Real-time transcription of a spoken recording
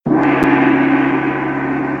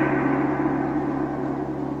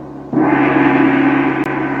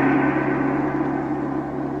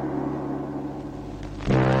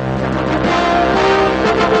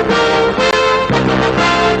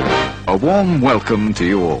warm welcome to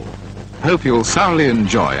you all. Hope you'll thoroughly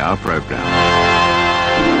enjoy our programme.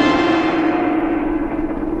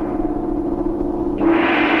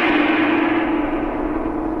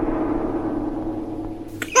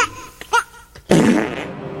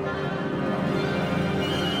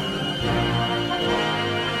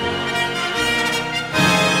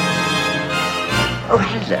 Oh,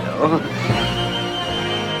 hello.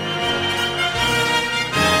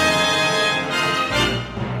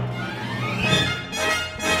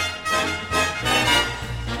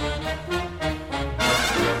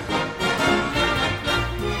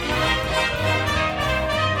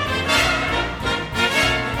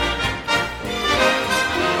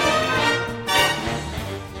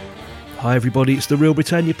 Hi everybody, it's the Real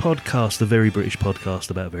Britannia podcast, the very British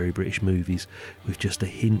podcast about very British movies, with just a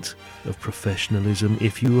hint of professionalism.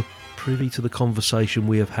 If you were privy to the conversation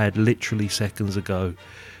we have had literally seconds ago,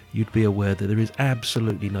 you'd be aware that there is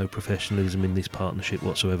absolutely no professionalism in this partnership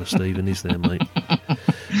whatsoever, Stephen, is there, mate?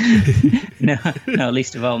 No,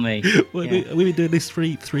 least of all me. Well, yeah. We've been doing this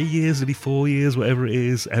 3 years, maybe 4 years, whatever it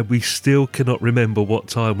is, and we still cannot remember what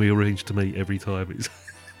time we arrange to meet every time. It's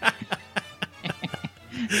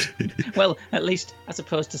Well, at least, as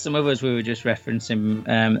opposed to some others we were just referencing,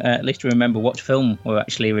 at least we remember what film we're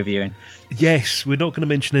actually reviewing. Yes, we're not going to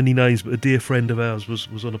mention any names, but a dear friend of ours was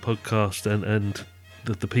on a podcast, and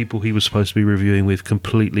the people he was supposed to be reviewing with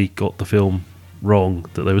completely got the film wrong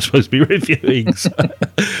that they were supposed to be reviewing. So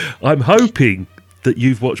I'm hoping that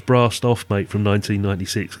you've watched Brassed Off, mate, from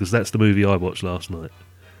 1996, because that's the movie I watched last night.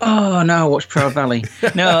 Oh, no, I watched Proud Valley.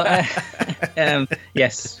 No,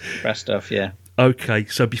 yes, Brassed Off, yeah. Okay,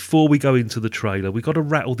 so before we go into the trailer, we've got to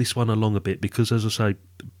rattle this one along a bit because, as I say,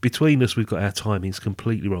 between us, we've got our timings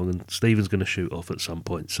completely wrong and Stephen's going to shoot off at some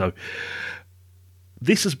point. So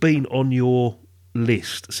this has been on your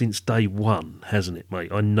list since day one, hasn't it,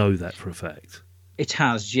 mate? I know that for a fact. It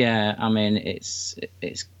has, yeah. I mean, it's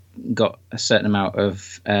got a certain amount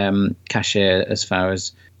of cachet as far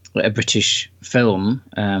as a British film,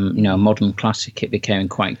 a modern classic. It became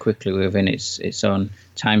quite quickly within its own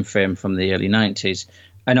time frame from the early 90s.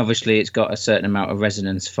 And obviously it's got a certain amount of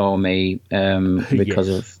resonance for me because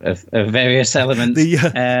of various elements.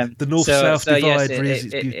 The north-south divide rears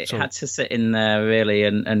its beautiful. It had to sit in there, really,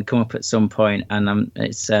 and come up at some point, and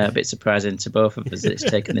it's a bit surprising to both of us that it's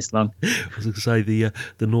taken this long. I was going to say, the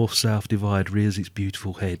north-south divide rears its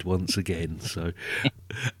beautiful head once again. So,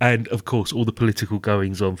 and, of course, all the political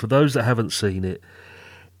goings-on. For those that haven't seen it,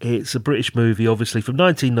 it's a British movie, obviously, from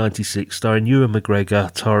 1996, starring Ewan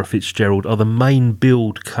McGregor. Tara Fitzgerald are the main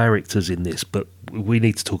billed characters in this, but we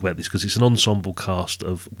need to talk about this because it's an ensemble cast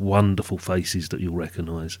of wonderful faces that you'll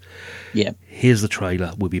recognise. Yeah. Here's the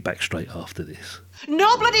trailer. We'll be back straight after this.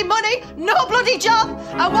 No bloody money, no bloody job,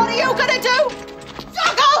 and what are you going to do?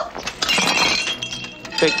 Juggle!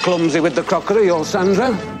 Bit clumsy with the crockery, old Sandra.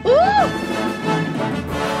 Ooh!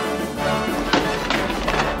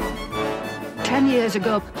 10 years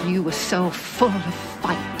ago, you were so full of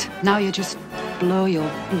fight. Now you just blow your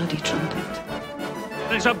bloody trumpet.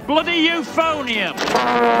 It's a bloody euphonium!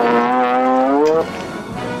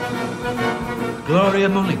 Gloria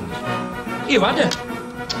Mullings. You had her.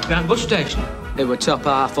 Down bus station. It were top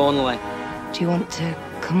half only. Do you want to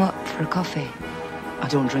come up for a coffee? I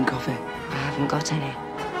don't drink coffee. I haven't got any.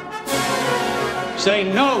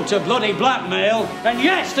 Say no to bloody blackmail, and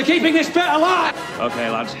yes to keeping this bet alive! Okay,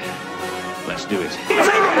 lads. Let's do it.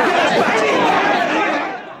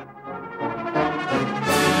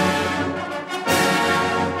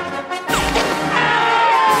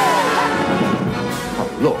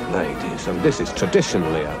 Look, ladies, this is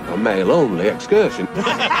traditionally a male-only excursion.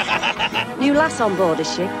 New lass on board,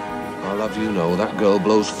 is she? I'll have you know, that girl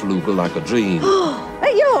blows flugel like a dream.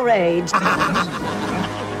 At your age?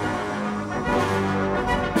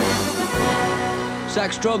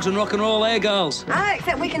 Sex, drugs and rock and roll, eh, girls? I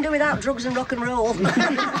expect we can do without drugs and rock and roll.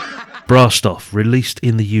 Brassed Off, released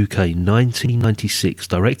in the UK 1996,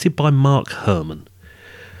 directed by Mark Herman.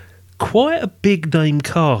 Quite a big name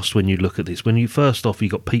cast when you look at this. When you first off, you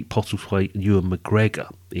got Pete Postlethwaite and Ewan McGregor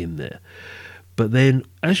in there. But then,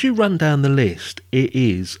 as you run down the list, it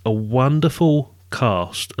is a wonderful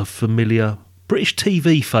cast of familiar British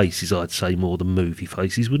TV faces, I'd say, more than movie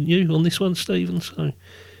faces, wouldn't you, on this one, Stephen? So...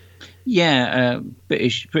 Yeah,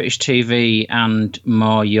 British TV and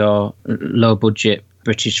more your low-budget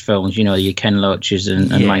British films, your Ken Loaches and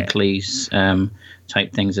Mike Leigh's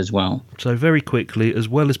type things as well. So very quickly, as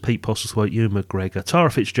well as Pete Postlethwaite, Ewan McGregor, Tara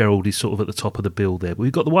Fitzgerald is sort of at the top of the bill there. But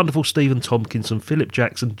we've got the wonderful Stephen Tompkinson, Philip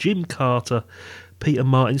Jackson, Jim Carter, Peter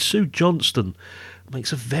Martin, Sue Johnston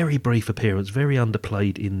makes a very brief appearance, very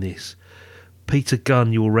underplayed in this. Peter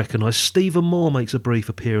Gunn you will recognise. Stephen Moore makes a brief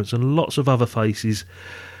appearance and lots of other faces.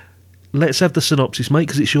 Let's have the synopsis, mate,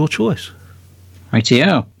 because it's your choice.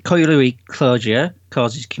 Rightio. Colliery closure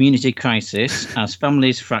causes community crisis as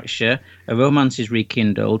families fracture, a romance is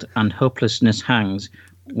rekindled, and hopelessness hangs,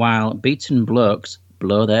 while beaten blokes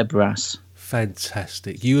blow their brass.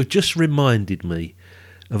 Fantastic. You have just reminded me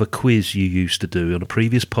of a quiz you used to do on a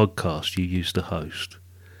previous podcast you used to host.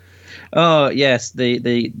 Oh, yes,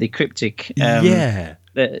 the cryptic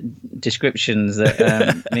the descriptions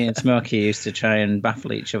that me and Smokey used to try and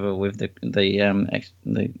baffle each other with the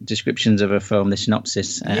descriptions of a film, the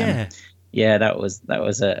synopsis. Yeah, that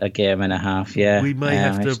was a game and a half. Yeah, we may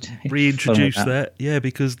have to reintroduce that. Yeah,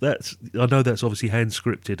 because I know that's obviously hand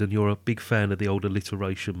scripted, and you're a big fan of the old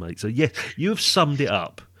alliteration, mate. So yes, you have summed it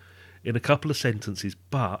up in a couple of sentences.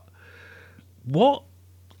 But what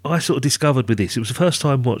I sort of discovered with this, it was the first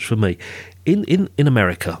time watch for me in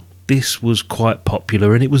America. This was quite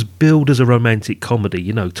popular, and it was billed as a romantic comedy.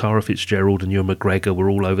 You know, Tara Fitzgerald and Ewan McGregor were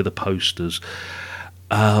all over the posters.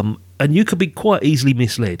 And you could be quite easily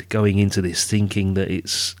misled going into this, thinking that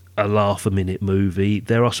it's a laugh-a-minute movie.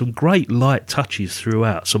 There are some great light touches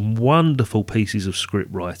throughout, some wonderful pieces of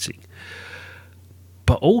script writing.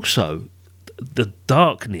 But also, the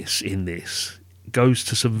darkness in this goes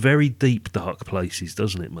to some very deep, dark places,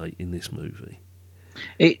 doesn't it, mate, in this movie?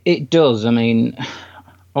 It does. I mean,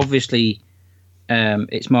 obviously,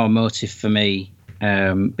 it's more emotive for me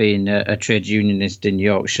being a trade unionist in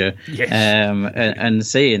Yorkshire, yes. and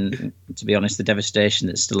seeing, to be honest, the devastation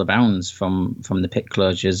that still abounds from the pit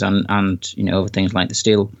closures and you know, over things like the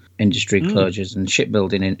steel industry closures and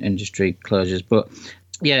shipbuilding industry closures. But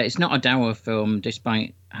yeah, it's not a dour film,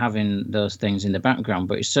 despite having those things in the background.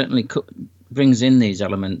 But it certainly brings in these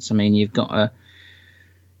elements. I mean, you've got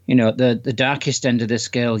the darkest end of the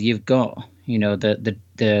scale. You've got, you know, the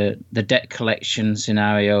debt collection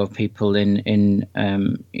scenario of people in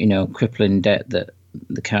crippling debt that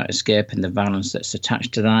they can't escape, and the violence that's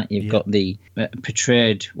attached to that. You've got the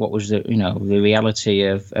portrayed what was the reality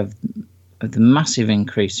of the massive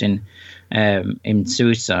increase in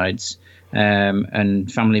suicides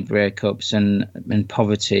and family breakups and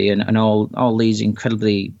poverty and all these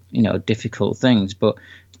incredibly difficult things. But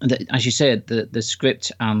as you said, the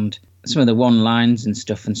script and some of the one-lines and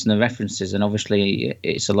stuff and some of the references, and obviously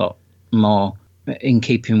it's a lot more in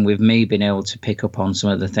keeping with me being able to pick up on some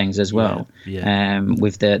of the things as well,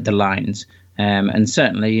 with the lines. And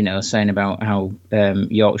certainly, saying about how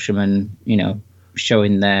Yorkshiremen,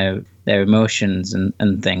 showing their emotions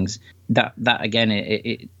and things, that again,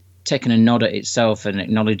 it taking a nod at itself and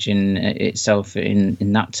acknowledging itself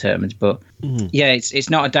in that terms. But it's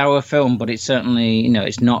not a dour film, but it's certainly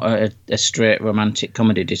it's not a straight romantic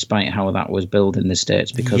comedy, despite how that was billed in the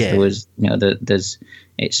States, because there was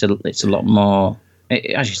it's a lot more,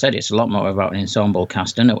 as you said, it's a lot more about an ensemble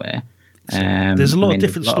cast anyway. There's a lot of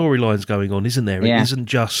different storylines going on, isn't there? Yeah. It isn't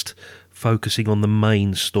just focusing on the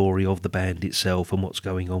main story of the band itself and what's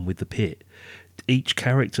going on with the pit. Each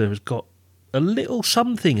character has got a little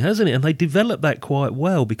something, hasn't it? And they develop that quite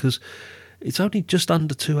well, because it's only just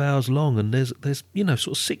under 2 hours long, and there's sort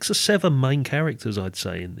of 6 or 7 main characters, I'd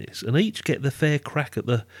say, in this, and each get the fair crack at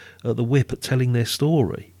the whip at telling their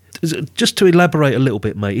story. Just to elaborate a little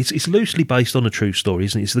bit, mate, it's loosely based on a true story,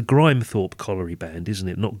 isn't it? It's the Grimethorpe Colliery Band, isn't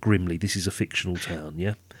it? Not Grimley. This is a fictional town,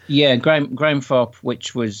 yeah? Yeah, Grimethorpe,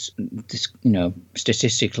 which was,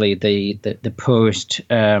 statistically the poorest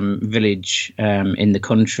village in the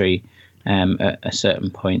country at a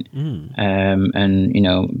certain point, and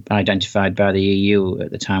identified by the EU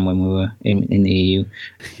at the time when we were in the EU.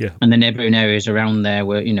 Yeah. And the neighbouring areas around there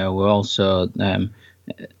were also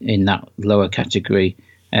in that lower category.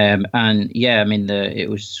 It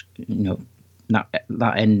was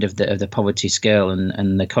that end of the poverty scale,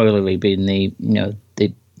 and the colliery being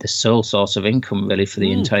the sole source of income really for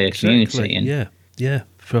the entire community. And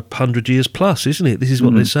for 100 years plus, isn't it? This is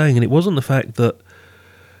what they're saying, and it wasn't the fact that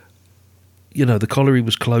the colliery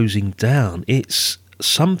was closing down. It's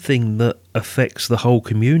something that affects the whole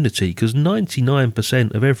community, because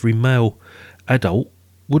 99% of every male adult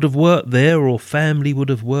would have worked there, or family would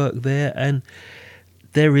have worked there, and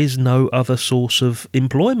there is no other source of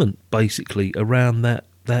employment basically around that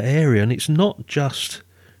area. And it's not just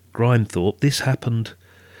Grimethorpe. This happened.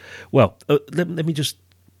 Well, let me just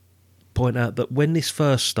point out that when this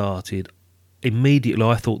first started, immediately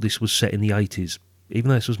I thought this was set in the 80s. Even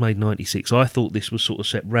though this was made in 96, I thought this was sort of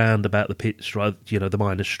set round about the pit strike, the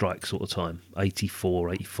miners' strike sort of time,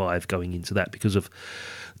 84, 85, going into that, because of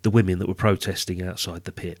the women that were protesting outside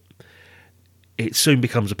the pit. It soon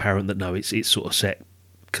becomes apparent that no, it's sort of set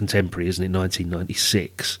contemporary, isn't it,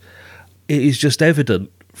 1996. it is just evident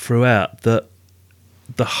throughout that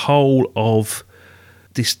the whole of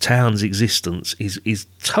this town's existence is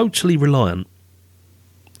totally reliant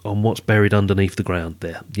on what's buried underneath the ground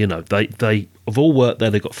there. You know, they have all worked there,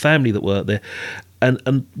 they've got family that work there,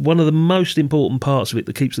 and one of the most important parts of it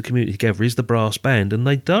that keeps the community together is the brass band, and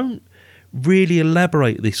they don't really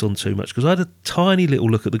elaborate this on too much, because I had a tiny little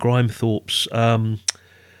look at the Grimethorpe's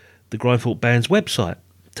the Grimethorpe Band's website.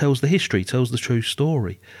 Tells the history, tells the true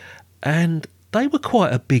story, and they were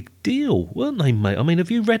quite a big deal, weren't they, mate? I mean, have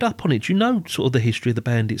you read up on it? Do you know sort of the history of the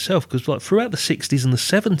band itself? Because like throughout the 60s and the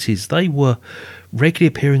 70s, they were regularly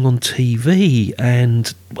appearing on TV,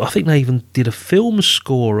 and I think they even did a film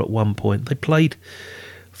score at one point. They played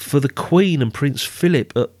for the Queen and Prince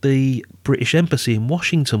Philip at the British Embassy in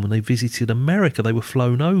Washington when they visited America. They were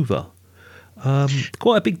flown over.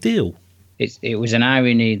 Quite a big deal. It was an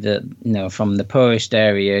irony that, you know, from the poorest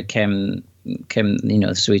area came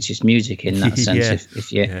the sweetest music in that sense.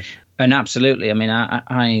 And absolutely, I mean,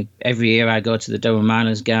 I every year I go to the Durham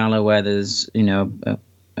Miners Gala where there's, you know,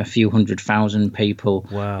 a few 100,000 people.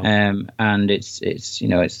 Wow. And it's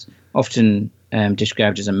often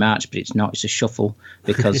described as a march, but it's not. It's a shuffle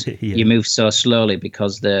because you move so slowly,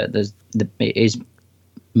 because it is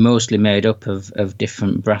mostly made up of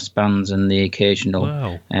different brass bands, and the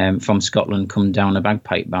occasional from Scotland come down a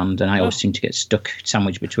bagpipe band, and I always seem to get stuck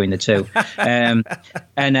sandwiched between the two.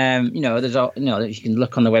 There's all, you can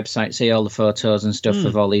look on the website, see all the photos and stuff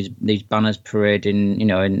of all these banners parading,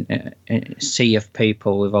 in a sea of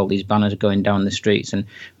people with all these banners going down the streets,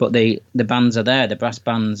 but the bands are there, the brass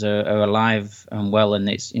bands are alive and well, and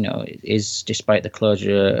it is, despite the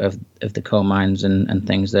closure of the coal mines and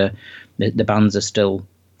things, the bands are still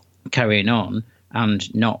carrying on,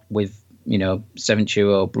 and not with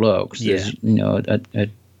 70-year-old blokes. There's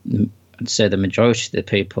I'd say the majority of the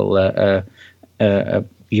people are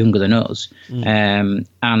younger than us, and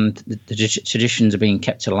the traditions are being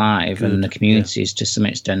kept alive. Good. And the communities to some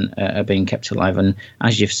extent are being kept alive, and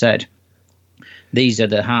as you've said, these are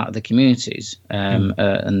the heart of the communities,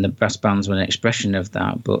 and the brass bands were an expression of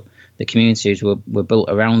that. But the communities were built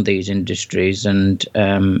around these industries, and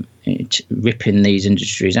ripping these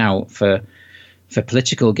industries out for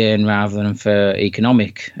political gain rather than for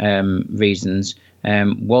economic reasons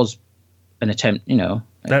was an attempt,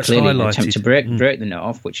 clearly an attempt to break the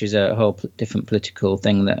North, which is a whole different political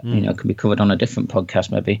thing that can be covered on a different podcast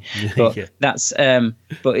maybe. But that's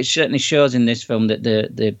but it certainly shows in this film that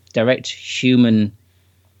the direct human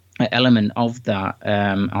element of that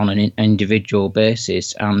on an individual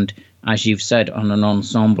basis, and as you've said, on an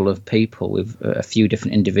ensemble of people with a few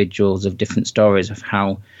different individuals of different stories of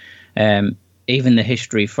how even the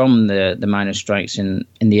history from the miners' strikes in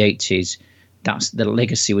the 80s, that's the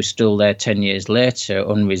legacy was still there 10 years later,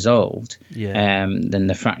 unresolved. Then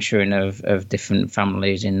the fracturing of different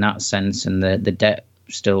families in that sense, and the debt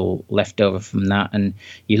still left over from that. And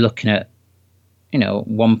you're looking at,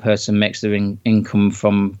 one person makes their income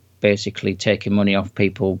from basically taking money off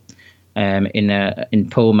people in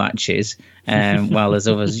pool matches, while there's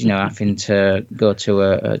others, having to go to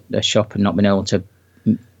a shop and not being able to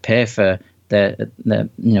pay for the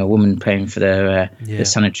woman paying for the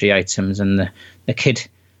sanitary items, and the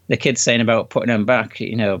kid saying about putting them back,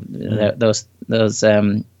 those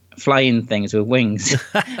flying things with wings,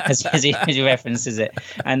 as he references it.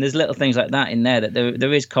 And there's little things like that in there, that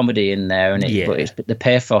there is comedy in there, and but it's the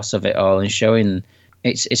pathos of it all, and showing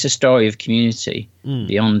it's a story of community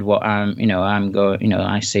beyond what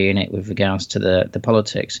I see in it with regards to the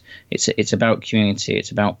politics. It's about community. It's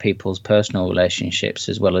about people's personal relationships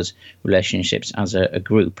as well as relationships as a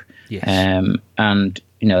group. Yes. And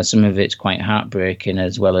some of it's quite heartbreaking,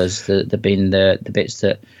 as well as the being the bits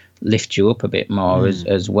that lift you up a bit more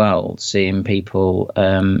as well. Seeing people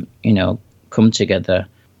come together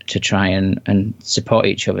to try and support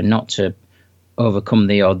each other, not to overcome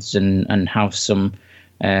the odds and have some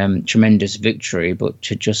tremendous victory, but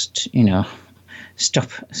to just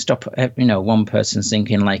stop one person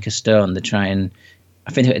sinking like a stone. They try, and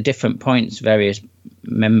I think at different points various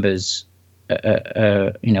members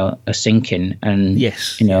are sinking, and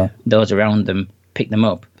those around them pick them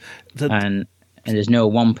up, and there's no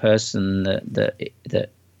one person that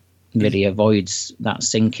really avoids that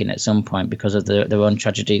sinking at some point because of their own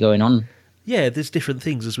tragedy going on. Yeah, there's different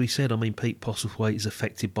things, as we said. I mean, Pete Postlethwaite is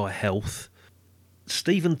affected by health.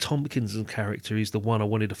 Stephen Tompkins's character is the one I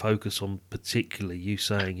wanted to focus on particularly. You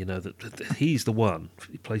saying, that he's the one,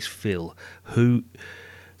 he plays Phil, whose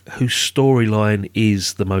storyline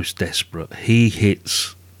is the most desperate. He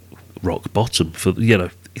hits rock bottom for,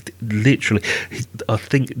 literally, I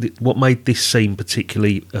think what made this scene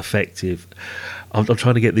particularly effective, I'm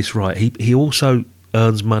trying to get this right, he also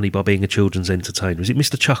earns money by being a children's entertainer. Is it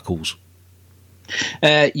Mr. Chuckles?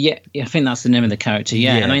 Yeah, I think that's the name of the character.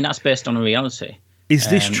 Yeah, I mean that's based on a reality. Is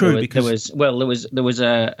this true? There was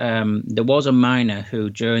a miner who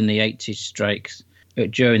during the 80s strikes,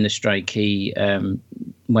 during the strike, he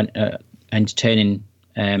went entertaining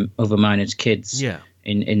other miners' kids. Yeah.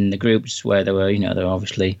 In the groups where there were, there were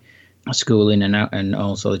obviously schooling and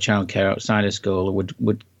also the childcare outside of school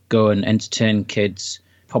would go and entertain kids,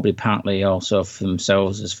 probably partly also for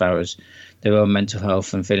themselves as far as their own mental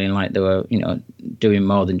health and feeling like they were, doing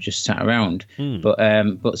more than just sat around.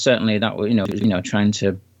 But certainly that was, trying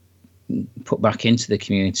to put back into the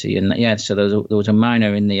community. And yeah, so there was a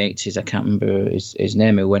miner in the 80s, I can't remember his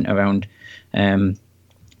name, who went around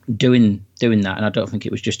doing that. And I don't think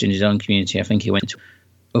it was just in his own community. I think he went to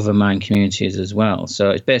other mine communities as well. So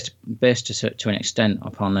it's based to an extent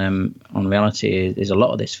upon on reality is a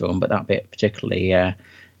lot of this film, but that bit particularly,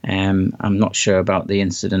 I'm not sure about the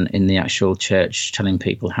incident in the actual church telling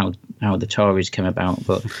people how the Tories came about,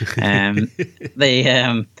 but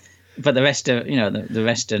but the rest of the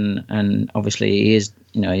rest and obviously he is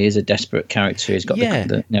a desperate character. He's got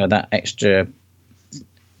that extra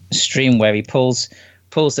stream where he pulls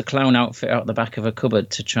the clown outfit out the back of a cupboard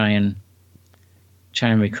to try and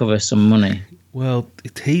recover some money. Well,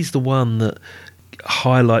 he's the one that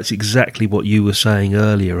highlights exactly what you were saying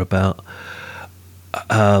earlier about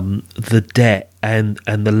the debt and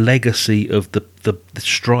the legacy of the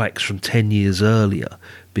strikes from 10 years earlier,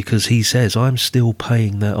 because he says, I'm still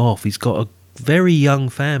paying that off. He's got a very young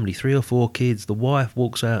family, 3 or 4 kids. The wife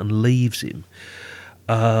walks out and leaves him.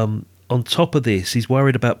 On top of this, he's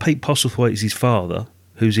worried about Pete Postlethwaite is his father,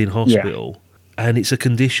 who's in hospital, and it's a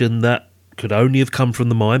condition that could only have come from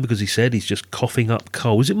the mine, because he said he's just coughing up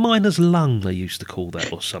coal. Is it miner's lung they used to call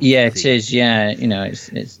that or something? Yeah, it is. Yeah,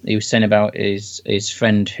 it's he was saying about his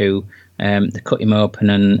friend who they cut him open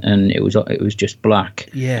and it was just black.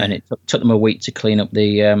 Yeah, and it took them a week to clean up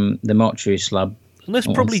the mortuary slab. And that's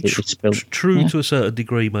probably true to a certain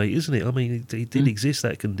degree, mate, isn't it? I mean, it did exist,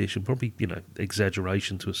 that condition. Probably,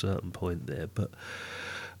 exaggeration to a certain point there, but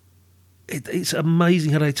it's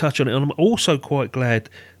amazing how they touch on it. And I'm also quite glad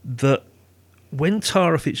that when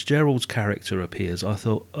Tara Fitzgerald's character appears, I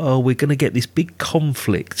thought, we're going to get this big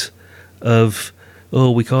conflict of,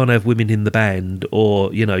 we can't have women in the band,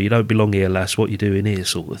 or, you don't belong here, lass, what you doing here,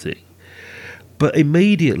 sort of thing. But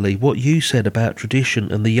immediately, what you said about tradition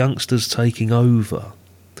and the youngsters taking over,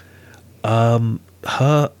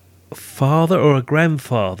 her father or a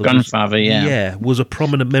grandfather was a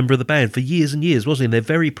prominent member of the band for years and years, wasn't he? And they're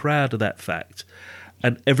very proud of that fact.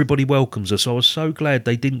 And everybody welcomes her. So I was so glad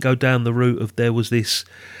they didn't go down the route of there was this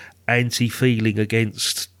anti-feeling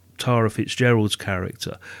against Tara Fitzgerald's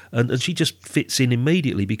character. And she just fits in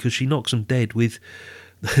immediately because she knocks them dead with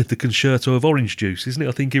the concerto of Orange Juice, isn't it?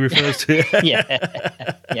 I think he refers to it.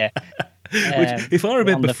 yeah. Which, if I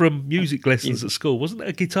remember from music lessons at school, wasn't it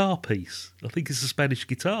a guitar piece? I think it's a Spanish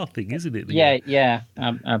guitar thing, isn't it?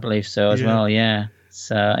 I believe so as well, yeah.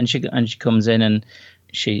 So and she comes in and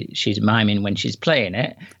she's miming when she's playing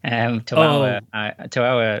it. To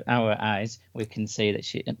our eyes, we can see that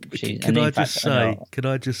she. Can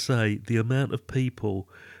I just say the amount of people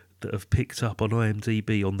that have picked up on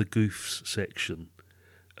IMDb on the goofs section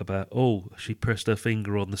about she pressed her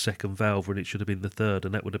finger on the second valve when it should have been the third,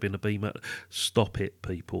 and that would have been a B mat. Stop it,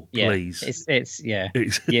 people, please. It's it's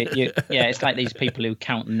like these people who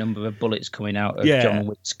count the number of bullets coming out of John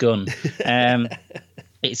Wick's gun.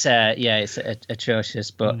 It's atrocious,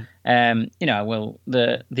 but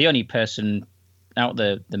the only person out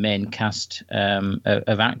the main cast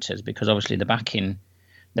of actors, because obviously the backing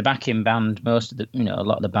band, most of the a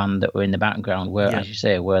lot of the band that were in the background were, as you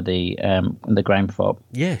say, were the Grimethorpe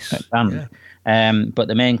band. Yeah. But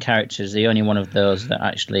the main character is the only one of those that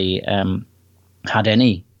actually had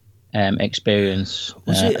any experience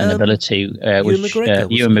and ability, which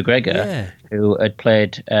Ewan McGregor, who had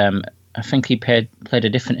played. I think he played a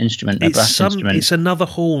different instrument, a brass instrument. It's another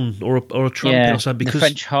horn or a trumpet or something. Because the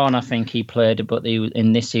French horn, I think he played, but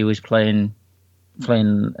in this he was playing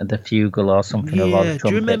the fugal or something. Yeah. A lot of trumpets. Do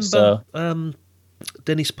you remember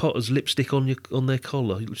Dennis Potter's lipstick on their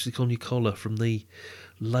collar? Lipstick on your collar from the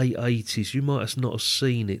late 80s. You might not have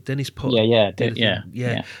seen it. Dennis Potter.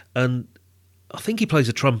 Yeah. And I think he plays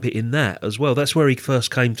a trumpet in that as well. That's where he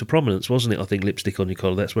first came to prominence, wasn't it? I think Lipstick on Your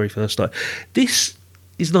Collar. That's where he first started. This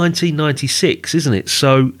is 1996, isn't it?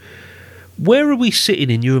 So Where are we sitting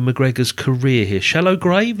in Ewan McGregor's career here? Shallow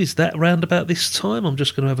Grave, is that round about this time? I'm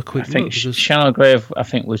just going to have a quick look. I think Shallow Grave, I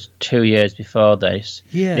think, was 2 years before this.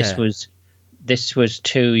 Yeah. This was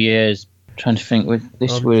 2 years. Trying to think.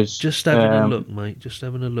 Just having a look, mate. Just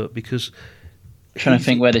having a look, because trying to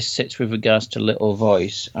think where this sits with regards to Little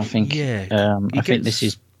Voice. I think. Yeah. I think this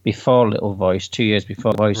is before Little Voice. 2 years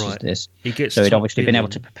before Voice is this. So he'd obviously been able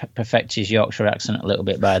to perfect his Yorkshire accent a little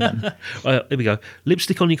bit by then. Well, here we go.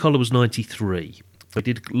 Lipstick on Your Collar was 93. I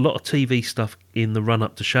did a lot of TV stuff in the run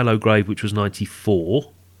up to Shallow Grave, which was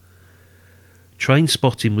 94. Train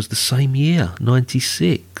Spotting was the same year,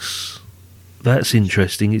 96. That's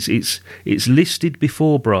interesting. It's listed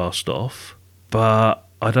before Brassed Off, but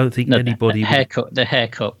I don't think anybody... The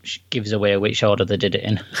haircut gives away which order they did it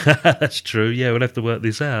in. That's true, yeah, we'll have to work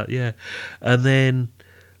this out, yeah. And then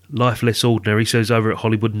Life Less Ordinary, so it's over at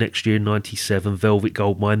Hollywood next year in 97, Velvet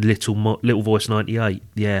Goldmine, Little Voice 98,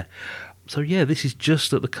 yeah. So, yeah, this is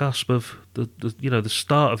just at the cusp of the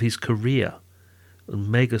start of his career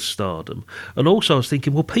and mega stardom. And also I was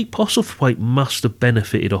thinking, well, Pete Postlethwaite must have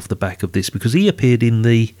benefited off the back of this, because he appeared in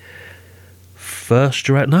the first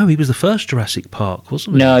he was the first Jurassic Park,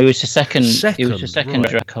 wasn't he? No, he was the second. He was the second,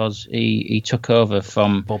 right, because he took over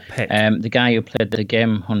from Bob Peck. The guy who played the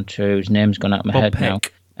Game Hunter, whose name's gone out of my head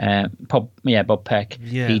Peck. Now. Bob Peck.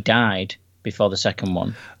 Yeah. He died before the second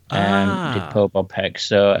one. Did Poor Bob Peck.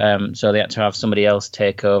 So they had to have somebody else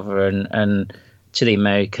take over, and to the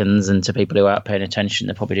Americans and to people who aren't paying attention,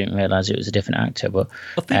 they probably didn't realise it was a different actor. But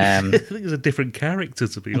I think it was a different character,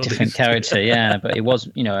 to be honest. A different character, yeah. But it was,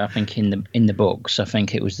 I think in the books, I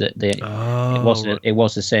think it was it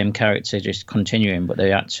was the same character, just continuing, but they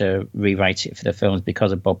had to rewrite it for the films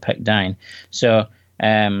because of Bob Peck dying. But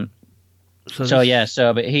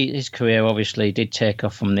his career obviously did take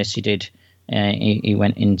off from this. He did. He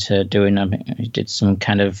went into doing. He did some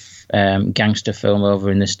kind of gangster film over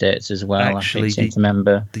in the States as well. Actually, I think,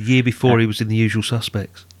 remember the year before he was in The Usual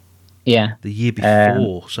Suspects. Yeah, the year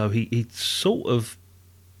before. So he sort of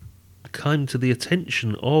came to the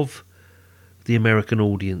attention of the American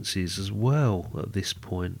audiences as well at this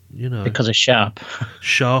point. Because of Sharp.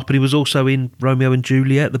 And he was also in Romeo and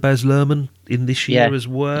Juliet, the Baz Luhrmann, in this year as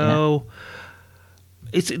well. Yeah.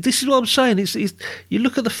 This is what I'm saying. It's you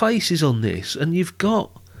look at the faces on this, and you've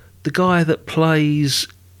got the guy that plays,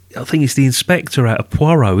 I think it's the inspector out of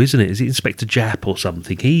Poirot, isn't it? Is it Inspector Japp or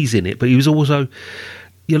something? He's in it, but he was also,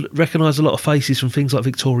 you recognise a lot of faces from things like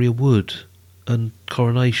Victoria Wood and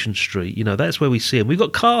Coronation Street. That's where we see him. We've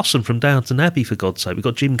got Carson from Downton Abbey, for God's sake. We've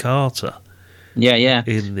got Jim Carter. Yeah.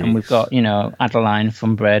 And we've got, Adeline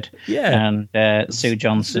from Bread. Yeah. And Sue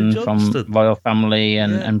Johnson from Royal Family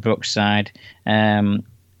and Brookside. And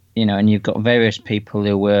you've got various people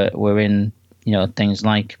who were in, things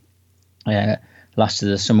like Last of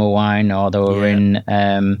the Summer Wine, or they were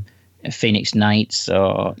in Phoenix Nights,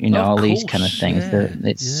 or, all these kind of things.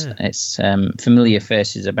 Yeah. It's familiar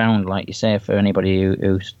faces abound, like you say, for anybody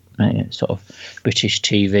who's sort of British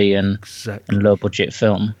TV and low-budget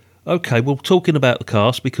film. Okay, well, talking about the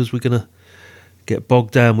cast, because we're going to get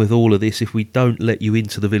bogged down with all of this if we don't let you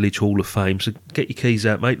into the Village Hall of Fame. So get your keys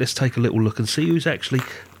out, mate. Let's take a little look and see who's actually...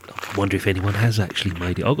 I wonder if anyone has actually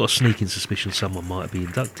made it. I've got a sneaking suspicion someone might be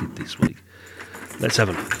inducted this week. Let's have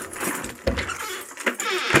a look.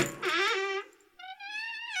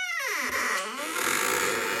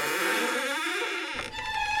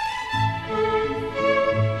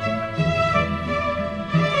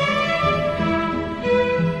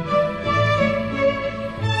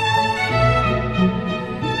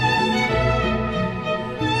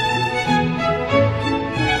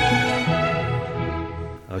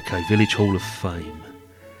 Okay, Village Hall of Fame.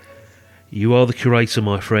 You are the curator,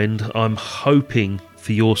 my friend. I'm hoping,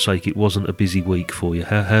 for your sake, it wasn't a busy week for you.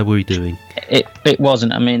 How were you doing? It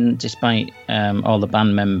wasn't. I mean, despite all the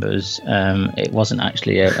band members, it wasn't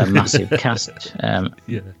actually a massive cast.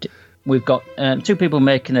 We've got two people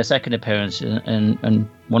making their second appearance, and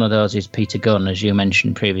one of those is Peter Gunn, as you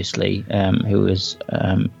mentioned previously, who was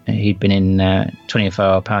he'd been in 24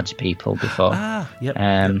 Hour Party People before.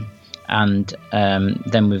 And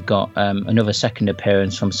then we've got another second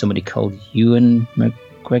appearance from somebody called Ewan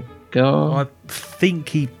McGregor. I think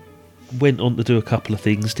he went on to do a couple of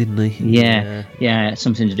things, didn't he? Yeah,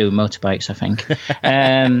 something to do with motorbikes, I think.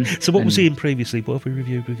 So what was he in previously? What have we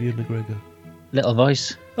reviewed with Ewan McGregor? Little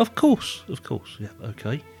Voice. Of course, yeah,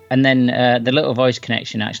 okay. And then the Little Voice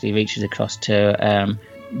connection actually reaches across to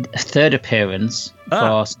a third appearance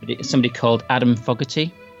for somebody called Adam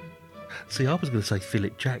Fogarty. See, I was going to say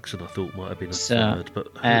Philip Jackson. I thought might have been a third, but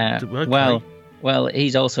okay. Well, Well,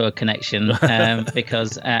 he's also a connection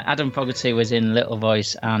because Adam Fogarty was in Little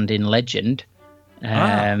Voice and in Legend.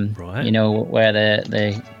 Right. You know, where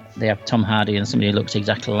they have Tom Hardy and somebody who looks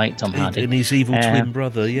exactly like Tom Hardy. And his evil twin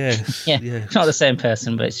brother, yes. Yeah, yes. It's not the same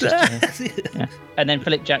person, but it's just... yeah. And then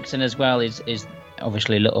Philip Jackson as well is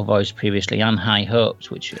obviously Little Voice previously, and High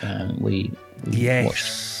Hopes, which we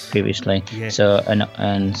watched previously. Yes. So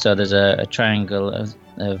and so there's a triangle of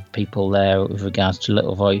people there with regards to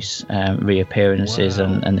Little Voice reappearances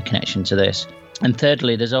and the connection to this. And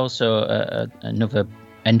thirdly, there's also another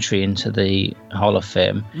entry into the Hall of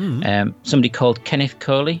Fame. Somebody called Kenneth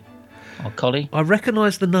Coley. Or Collie. I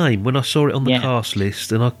recognised the name when I saw it on the cast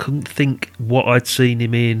list, and I couldn't think what I'd seen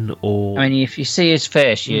him in. Or I mean, if you see his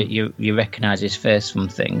face, you recognise his face from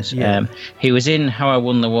things. Yeah. He was in How I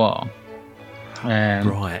Won the War,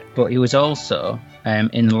 right? But he was also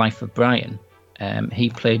in The Life of Brian.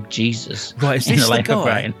 He played Jesus. Right, is in this The Life of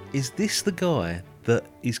Brian. Is this the guy that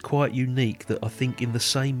is quite unique? That I think in the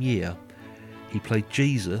same year he played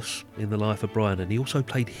Jesus in The Life of Brian, and he also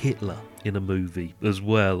played Hitler in a movie as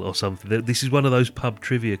well, or something. This is one of those pub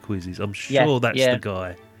trivia quizzes. I'm sure that's the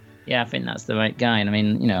guy. Yeah, I think that's the right guy. And I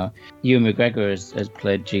mean, you know, Ewan McGregor has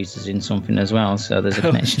played Jesus in something as well, so there's a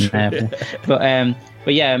connection there.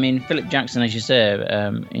 But yeah, I mean, Philip Jackson, as you say,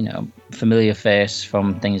 you know, familiar face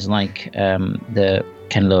from things like the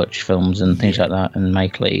Ken Loach films and things like that, and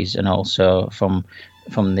Mike Lees, and also from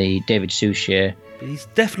the David Suchet. He's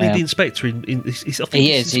definitely the inspector in I think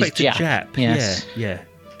he he's is. Inspector He's Japp. Yes. Yeah.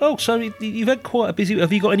 Oh, so you've had quite a busy.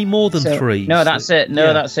 Have you got any more than three? No, that's it.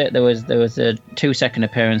 No, that's it. There was the 2 second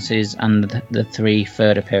appearances and the 3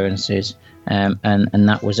 third appearances, and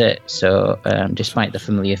that was it. So, despite the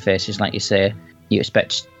familiar faces, like you say, you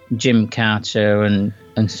expect Jim Carter and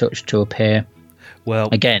such to appear. Well,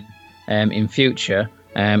 again, in future.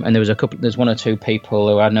 And there's 1 or 2 people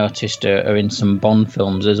who I noticed are in some Bond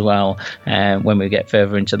films as well. When we get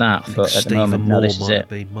further into that, but at the moment, no, this is it.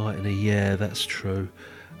 Mightn't he? Yeah, that's true.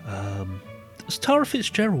 Has Tara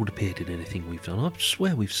Fitzgerald appeared in anything we've done? I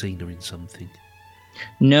swear we've seen her in something.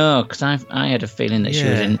 No, because I had a feeling that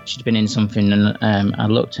she'd been in something, and I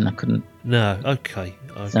looked and I couldn't. No, okay.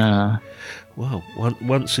 Well,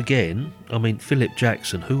 once again, I mean, Philip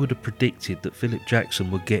Jackson. Who would have predicted that Philip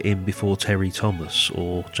Jackson would get in before Terry Thomas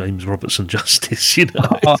or James Robertson Justice? You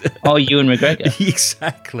know, or Ewan McGregor.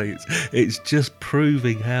 Exactly. It's just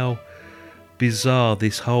proving how bizarre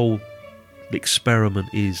this whole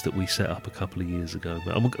experiment is that we set up a couple of years ago.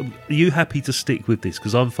 But are you happy to stick with this?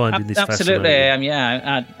 Because I'm finding this absolutely fascinating.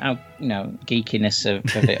 Yeah, I you know, geekiness of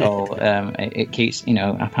it all. It keeps, you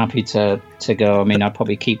know, I'm happy to go. I mean, I'll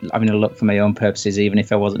probably keep having a look for my own purposes, even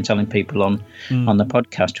if I wasn't telling people on the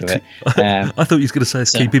podcast with it. I thought you was going to say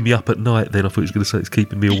it's keeping me up at night. Then I thought you was going to say it's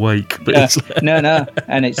keeping me awake. But no,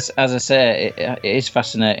 and it's, as I say, it is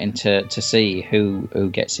fascinating to see who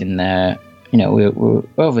gets in there. You know, we're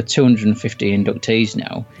over 250 inductees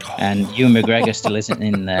now, and Ewan McGregor still isn't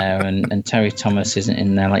in there, and Terry Thomas isn't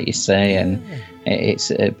in there, like you say, and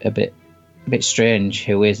it's a bit strange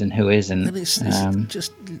who is and who isn't. And it's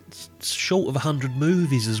just short of 100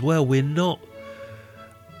 movies as well. We're not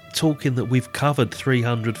talking that we've covered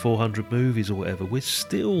 300, 400 movies or whatever. We're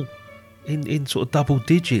still in sort of double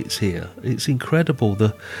digits here. It's incredible,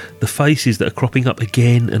 the faces that are cropping up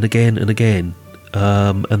again and again and again.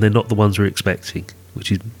 And they're not the ones we're expecting,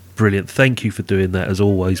 which is brilliant. Thank you for doing that, as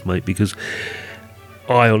always, mate, because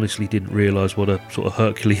I honestly didn't realise what a sort of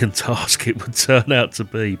Herculean task it would turn out to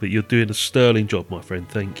be, but you're doing a sterling job, my friend.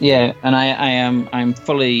 Thank you. Yeah, and I'm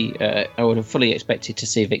fully, I would have fully expected to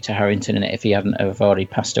see Victor Harrington in it if he hadn't have already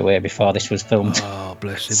passed away before this was filmed. Oh,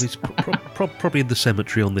 bless him. He's probably in the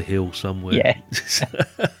cemetery on the hill somewhere. Yeah.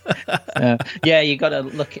 Yeah, you got to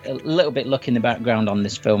look in the background on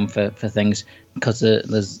this film for things, because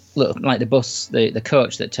there's like the bus, the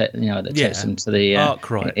coach that takes them to the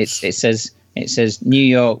Arkwrights. It says New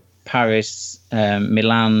York, Paris,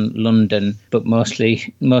 Milan, London, but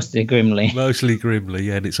mostly Grimley. Mostly Grimley,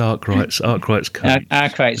 yeah, and it's Arkwright's coach.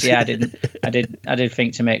 Arkwright's, yeah. I did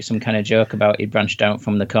think to make some kind of joke about he branched out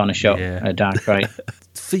from the corner shop at Arkwright.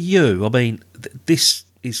 For you, I mean, this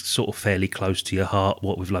is sort of fairly close to your heart,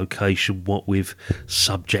 what with location, what with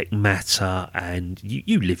subject matter, and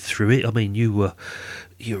you lived through it. I mean, you were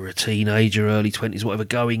a teenager, early 20s, whatever,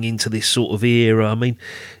 going into this sort of era. I mean,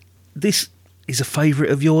 this is a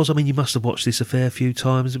favourite of yours. I mean, you must have watched this a fair few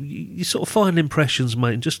times. You sort of final impressions,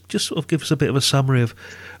 mate, and just sort of give us a bit of a summary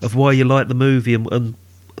of why you like the movie. And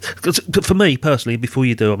for me personally, before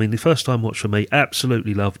you do, I mean, the first time watch for me,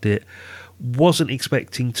 absolutely loved it. Wasn't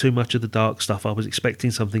expecting too much of the dark stuff. I was expecting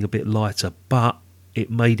something a bit lighter, but it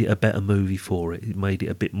made it a better movie for it. It made it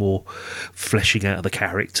a bit more fleshing out of the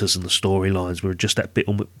characters and the storylines were just that bit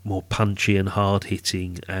more punchy and hard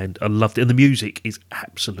hitting, and I loved it. And the music is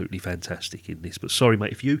absolutely fantastic in this. But sorry,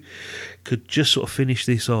 mate, if you could just sort of finish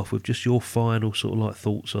this off with just your final sort of like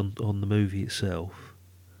thoughts on the movie itself.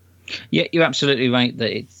 Yeah, you're absolutely right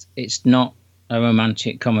that it's not a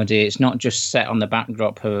romantic comedy. It's not just set on the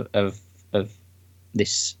backdrop of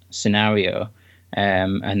this scenario.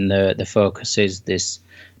 And the focus is this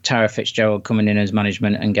Tara Fitzgerald coming in as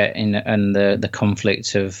management and getting the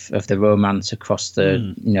conflict of the romance across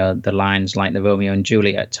the the lines, like the Romeo and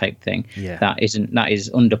Juliet type thing. Yeah. That is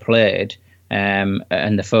underplayed,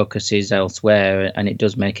 and the focus is elsewhere, and it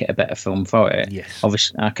does make it a better film for it. Yes.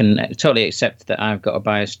 Obviously, I can totally accept that I've got a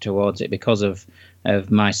bias towards it because of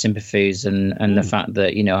my sympathies and the fact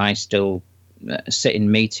that I still sit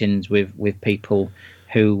in meetings with people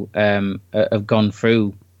who have gone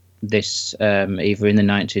through this either in the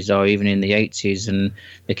 90s or even in the 80s, and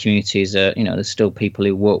the communities are, there's still people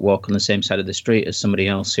who walk on the same side of the street as somebody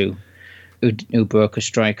else who broke a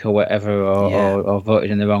strike or whatever, or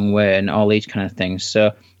voted in the wrong way, and all these kind of things.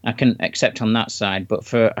 So I can accept on that side,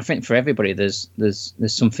 but I think for everybody there's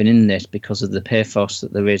something in this because of the pathos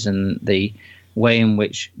that there is and the way in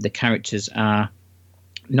which the characters are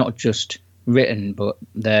not just written, but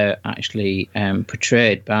they're actually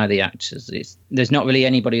portrayed by the actors. There's not really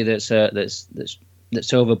anybody that's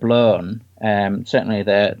overblown. Certainly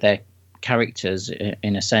they're characters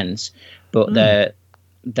in a sense, but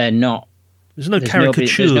they're not. There's no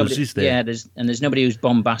caricatures, is there? Yeah, there's nobody who's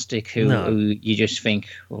bombastic who you just think,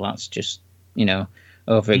 well, that's just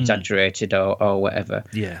over exaggerated or whatever.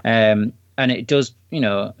 Yeah. And it does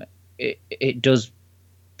it does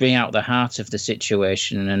bring out the heart of the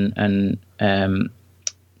situation and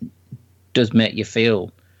does make you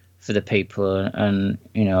feel for the people and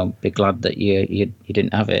be glad that you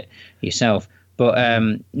didn't have it yourself. But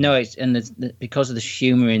no, it's because of the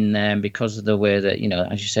humour in there, and because of the way that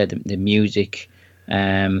as you said, the music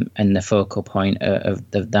and the focal point of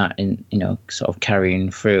that in sort of carrying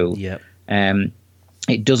through. Yeah.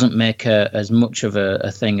 It doesn't make as much of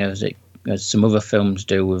a thing as some other films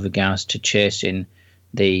do with regards to chasing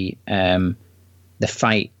the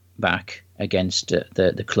fight back against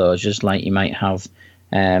the closures, like you might have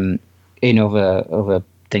in other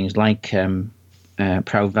things like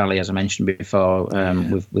Proud Valley, as I mentioned before,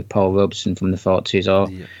 with Paul Robeson from the 40s, or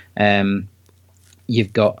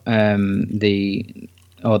you've got the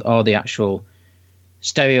actual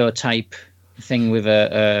stereotype thing with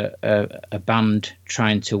a band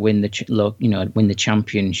trying to win the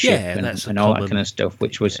championship and all that kind of stuff,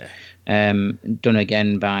 which was done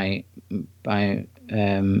again by I'm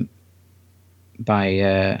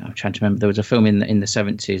trying to remember. There was a film in the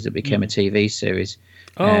 70s that became a TV series.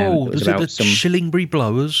 Was it the Shillingbury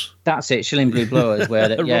Blowers? That's it, Shillingbury Blowers, where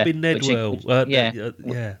Robin Nedwell.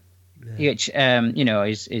 Which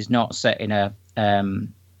is not set in a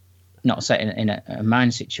a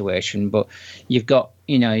mine situation, but you've got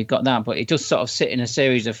that, but it does sort of sit in a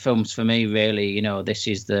series of films for me. Really, this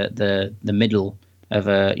is the middle of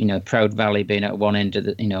a Proud Valley being at one end of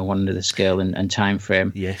the scale and time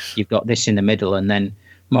frame. Yes, you've got this in the middle, and then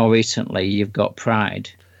more recently you've got Pride.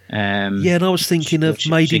 And I was thinking of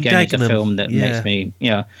Made in Dagenham. Is a film that makes me,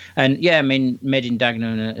 and I mean, Made in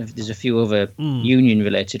Dagenham. There's a few other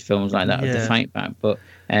union-related films like that of the fight back, but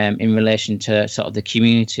in relation to sort of the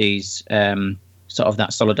communities, sort of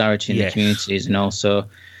that solidarity in the communities, and also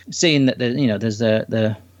seeing that there's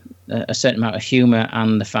a certain amount of humour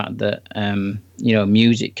and the fact that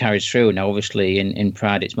music carries through. Now, obviously, in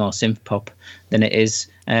Pride, it's more synth pop than it is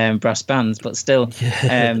brass bands, but still,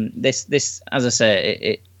 this, as I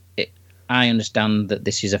say, I understand that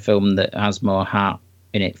this is a film that has more heart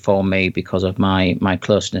in it for me because of my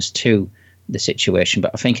closeness to the situation.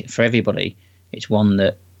 But I think for everybody, it's one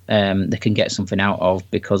that they can get something out of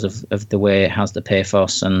because of the way it has the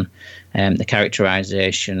pathos and the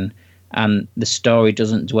characterization, and the story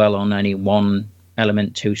doesn't dwell on any one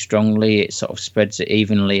element too strongly. It sort of spreads it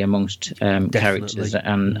evenly amongst characters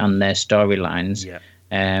and their storylines,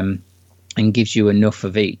 and gives you enough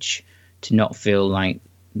of each to not feel like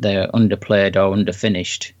they're underplayed or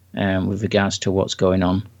underfinished with regards to what's going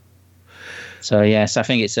on. So yes, I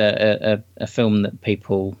think it's a film that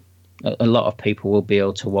a lot of people will be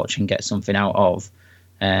able to watch and get something out of,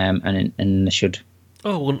 and they should.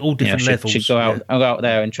 On all different levels. Should go out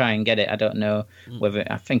there and try and get it. I don't know whether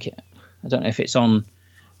I don't know if it's on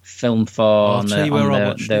Film 4 or not.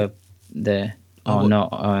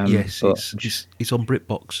 Yes, it's on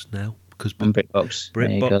BritBox now. Because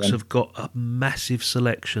BritBox have got a massive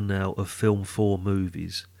selection now of Film 4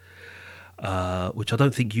 movies. which I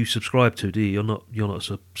don't think you subscribe to, do you? You're not a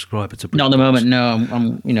subscriber to. Not at the moment, no.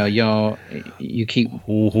 I'm you keep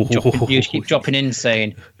dropping in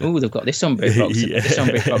saying, "Oh, they've got this on BritBox, this on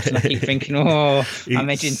BritBox," and I keep thinking, "Oh, I'm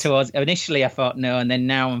edging towards." Initially, I thought no, and then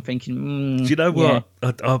now I'm thinking, do you know what?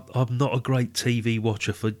 Yeah. I'm not a great TV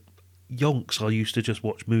watcher for yonks. I used to just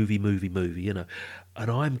watch movie, and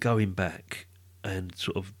I'm going back and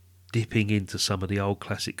sort of dipping into some of the old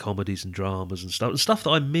classic comedies and dramas and stuff that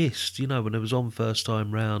I missed, when it was on first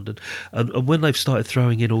time round, and when they've started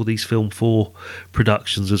throwing in all these Film 4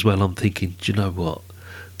 productions as well, I'm thinking, do you know what?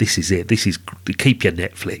 This is it. This is keep your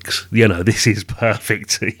Netflix. This is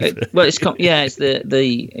perfect.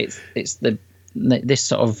 It's this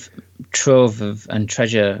sort of trove and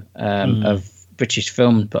treasure of British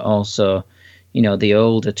film, but also the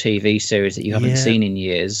older TV series that you haven't seen in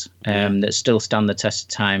years, that still stand the test of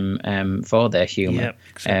time for their humour,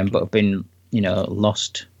 but have been,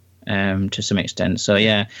 lost to some extent. So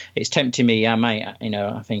it's tempting me. I might,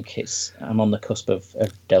 I think I'm on the cusp of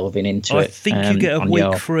delving into it. I think you get a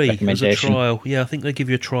week free as a trial. Yeah, I think they give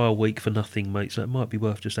you a trial week for nothing, mate. So it might be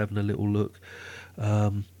worth just having a little look.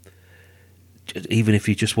 Even if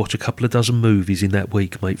you just watch a couple of dozen movies in that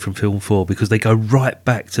week, mate, from Film 4, because they go right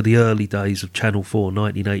back to the early days of Channel 4,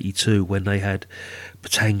 1982, when they had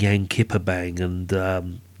Patang Yang Kipperbang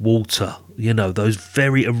and Walter, those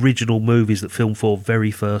very original movies that Film 4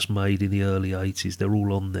 very first made in the early 80s. They're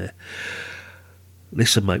all on there.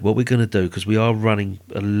 Listen, mate, what we're going to do, because we are running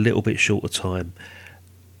a little bit short of time,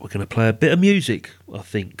 we're going to play a bit of music, I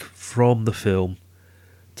think, from the film,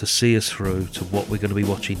 to see us through to what we're going to be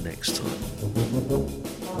watching next time.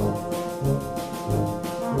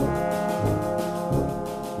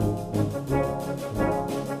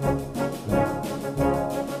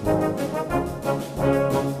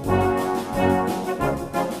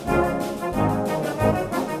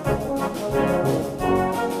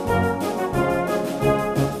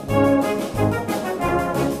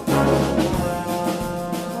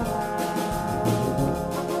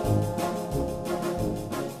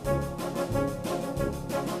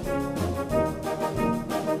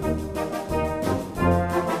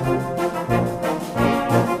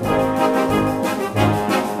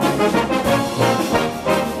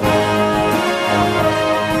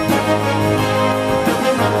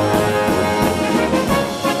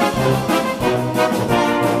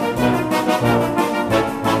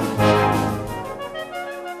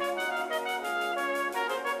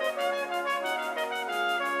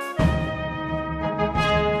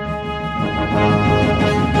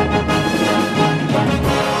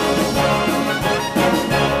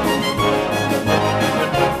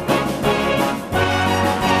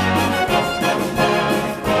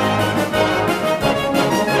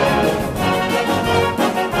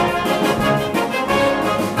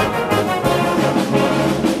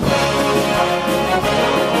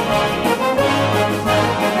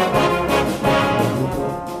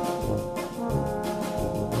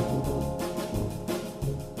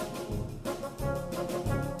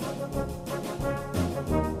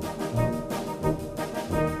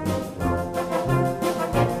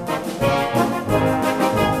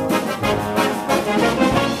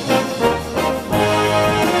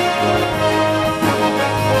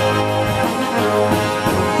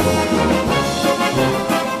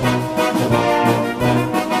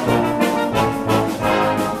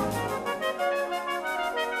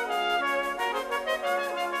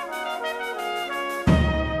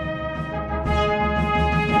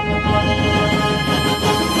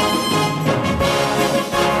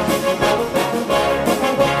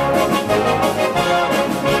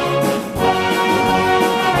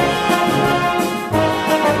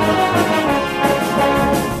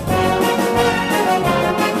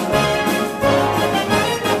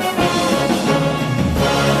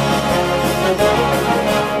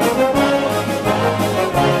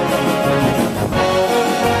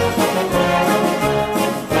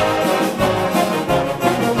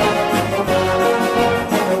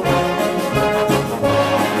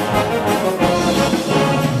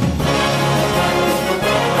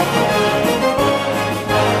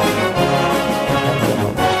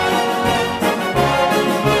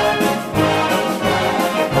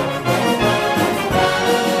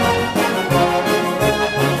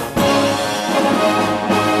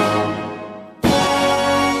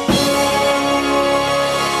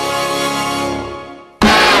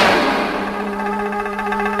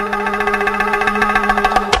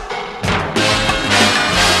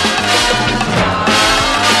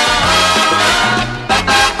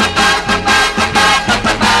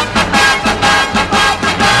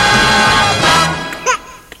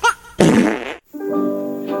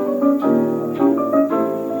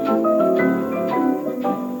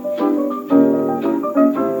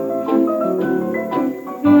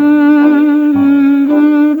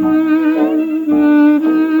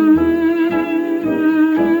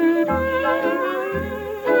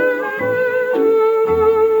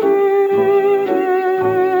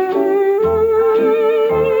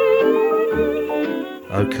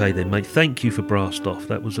 Okay then, mate, thank you for Brassed Off.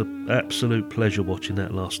 That was an absolute pleasure watching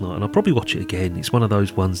that last night, and I'll probably watch it again. It's one of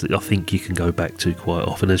those ones that I think you can go back to quite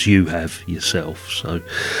often, as you have yourself. So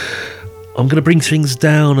I'm going to bring things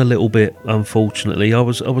down a little bit, unfortunately. I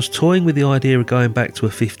was toying with the idea of going back to a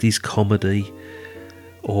 50s comedy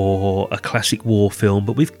or a classic war film,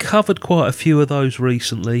 but we've covered quite a few of those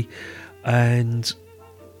recently, and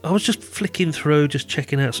I was just flicking through, just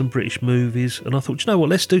checking out some British movies, and I thought, you know what,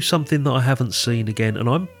 let's do something that I haven't seen again. And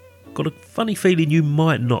I've got a funny feeling you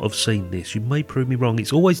might not have seen this. You may prove me wrong.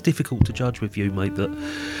 It's always difficult to judge with you, mate, that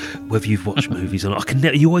whether you've watched movies or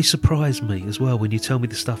not. You always surprise me as well when you tell me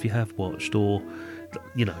the stuff you have watched, or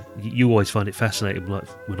you always find it fascinating. Like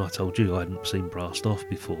when I told you I hadn't seen Brassed Off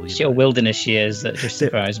before. It's your wilderness years that just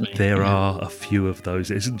surprise me. There are a few of those.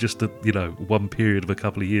 It isn't just one period of a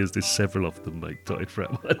couple of years. There's several of them, mate. Dotted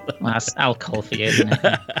throughout. Well, that's alcohol for you, isn't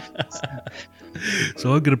it?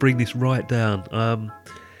 So I'm going to bring this right down.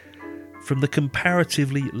 From the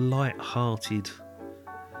comparatively light-hearted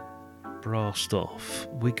Brassed Off,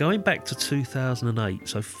 we're going back to 2008,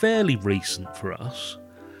 so fairly recent for us.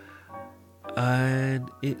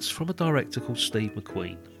 And it's from a director called Steve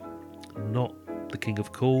McQueen. Not the King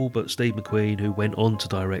of Cool, but Steve McQueen, who went on to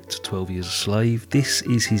direct 12 Years a Slave. This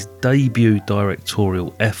is his debut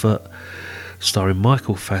directorial effort, starring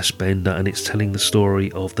Michael Fassbender, and it's telling the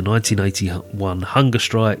story of the 1981 hunger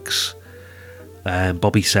strikes, and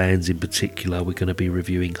Bobby Sands in particular. We're going to be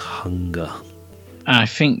reviewing Hunger. I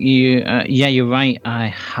think you're right. I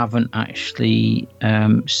haven't actually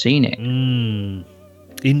seen it.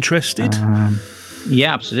 Interested?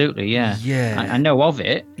 Yeah, absolutely, yeah. I know of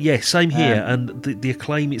it. Yeah, same here. And the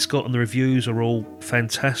acclaim it's got and the reviews are all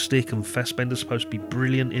fantastic, and Fassbender's supposed to be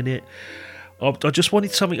brilliant in it. I just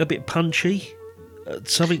wanted something a bit punchy,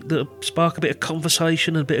 something that spark a bit of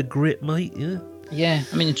conversation and a bit of grit, mate. Yeah.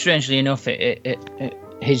 I mean, strangely enough,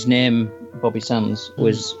 his name, Bobby Sands,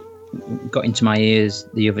 got into my ears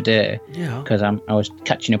the other day. Yeah. Because I was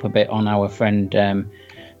catching up a bit on our friend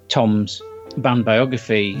Tom's band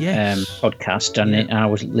biography podcast, and I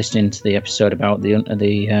was listening to the episode about the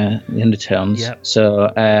Undertones. Yep. So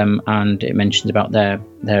and it mentioned about their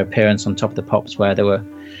appearance on Top of the Pops, where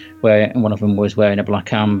one of them was wearing a black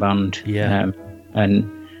armband.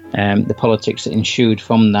 And the politics that ensued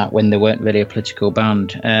from that when they weren't really a political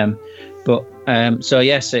band. So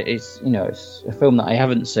yes, it's a film that I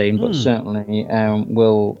haven't seen, but certainly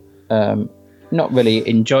will. Not really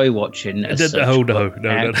enjoy watching as such.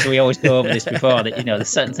 No. So we always go over this before, that there's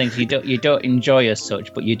certain things you don't enjoy as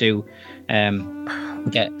such, but you do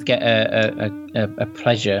get a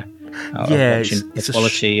pleasure out of watching the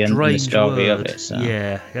quality and the story of it. So.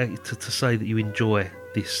 Yeah, to say that you enjoy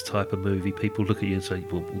this type of movie, people look at you and say,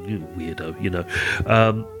 "Well, you're a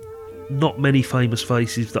weirdo," Not many famous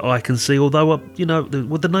faces that I can see, although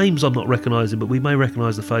the names I'm not recognising, but we may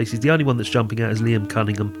recognise the faces. The only one that's jumping out is Liam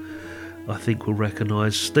Cunningham. I think we'll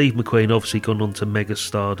recognise. Steve McQueen obviously gone on to mega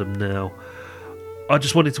stardom now. I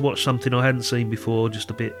just wanted to watch something I hadn't seen before,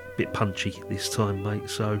 just a bit punchy this time,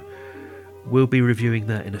 mate. So we'll be reviewing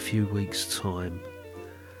that in a few weeks' time.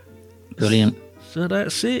 Brilliant. So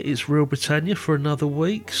that's it. It's Real Britannia for another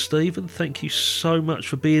week. Stephen, thank you so much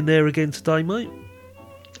for being there again today, mate.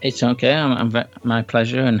 It's okay. I'm my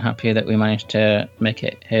pleasure, and happy that we managed to make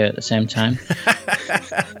it here at the same time.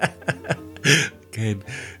 Again,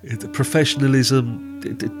 the professionalism.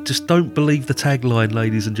 Just don't believe the tagline,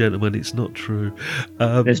 ladies and gentlemen. It's not true.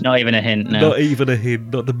 There's not even a hint now. Not even a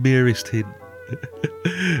hint. Not the merest hint.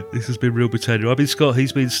 This has been Real Britannia. I've been Scott.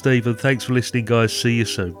 He's been Stephen. Thanks for listening, guys. See you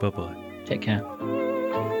soon. Bye-bye. Take care.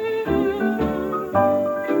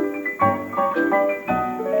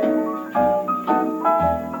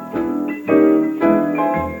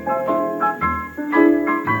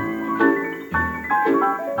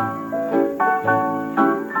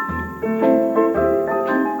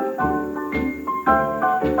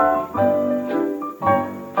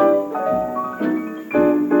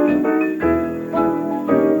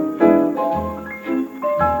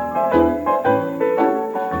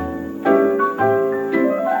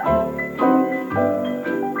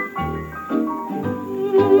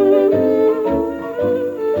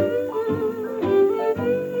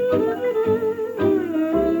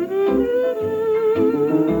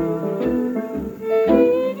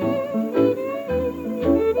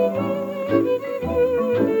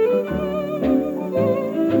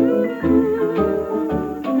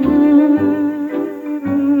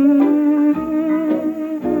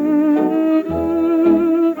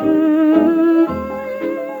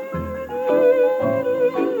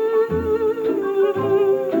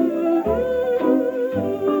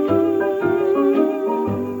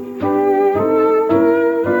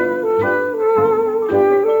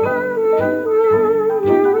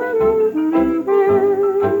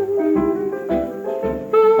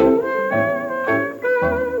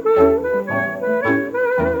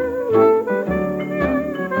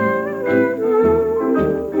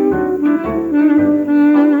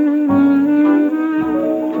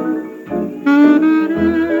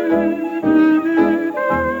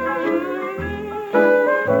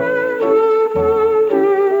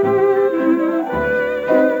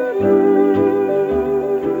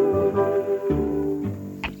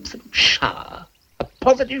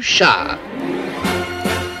 positive shower.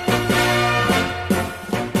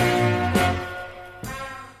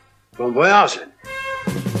 Bon voyage.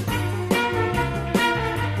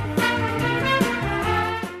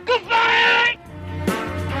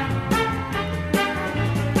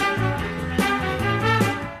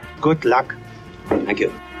 Good luck. Thank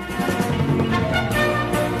you.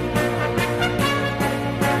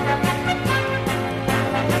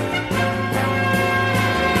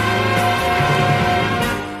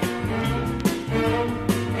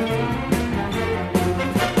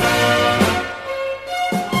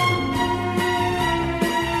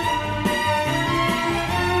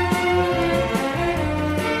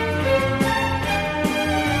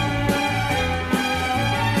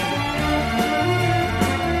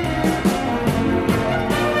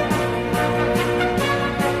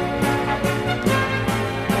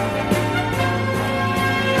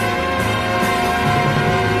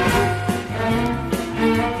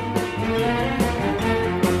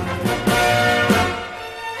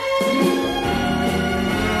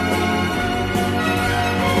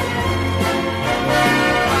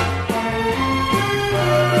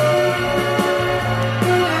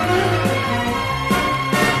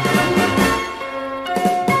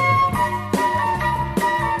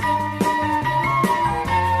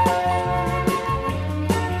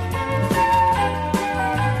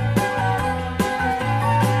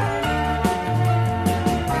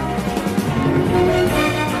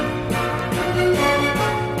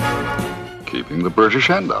 Keeping the British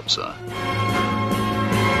end up, sir.